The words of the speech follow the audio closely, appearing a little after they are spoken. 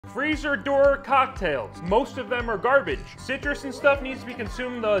Freezer door cocktails. Most of them are garbage. Citrus and stuff needs to be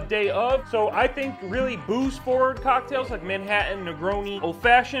consumed the day of. So I think really booze-forward cocktails like Manhattan, Negroni, Old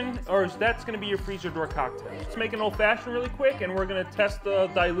Fashioned, or that's gonna be your freezer door cocktail. Let's make an Old Fashioned really quick, and we're gonna test the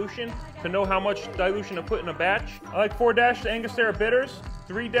dilution to know how much dilution to put in a batch. I like 4 dashes Angostura bitters,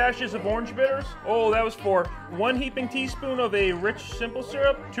 3 dashes of orange bitters. Oh, that was 4. 1 heaping teaspoon of a rich simple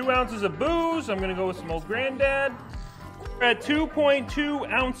syrup, 2 ounces of booze. I'm gonna go with some Old Granddad. We're at 2.2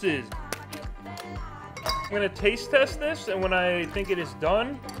 ounces. I'm gonna taste test this, and when I think it is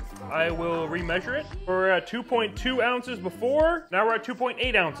done, I will remeasure it. We're at 2.2 ounces before. Now we're at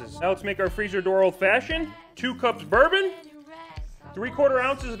 2.8 ounces. Now let's make our freezer door Old Fashioned. 2 cups bourbon, 3/4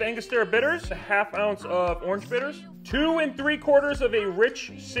 ounces of Angostura bitters, a 1/2 ounce of orange bitters, 2 3/4 of a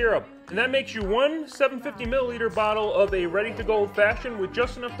rich syrup. And that makes you 1 750 milliliter bottle of a ready to go Old Fashioned with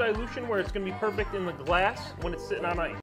just enough dilution where it's gonna be perfect in the glass when it's sitting on ice.